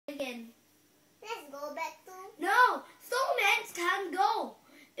again. Let's go back to... No, snowman can't go.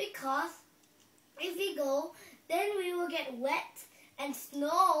 Because if we go, then we will get wet and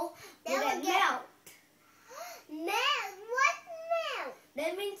snow will get melt. Melt? What melt?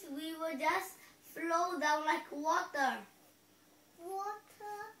 That means we will just flow down like water.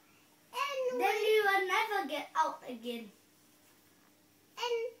 Water? And then we will never get out again.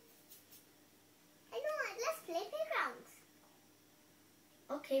 And I know what, let's play playgrounds.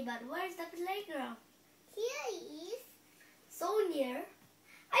 Okay, but where is the playground? Here it is. So near.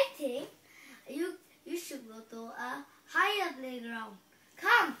 I think you should go to a higher playground.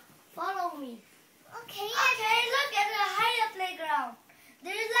 Come, follow me. Okay. Okay, look at the higher playground. Do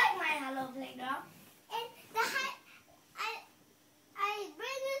you like my hello playground? And the high, I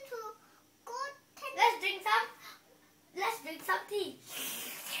bring you to go take. Let's drink some tea.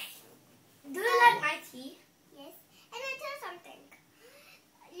 Do you like my tea? Yes. And I tell you something.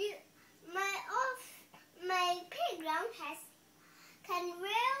 My playground can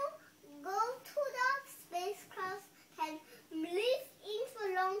go to the space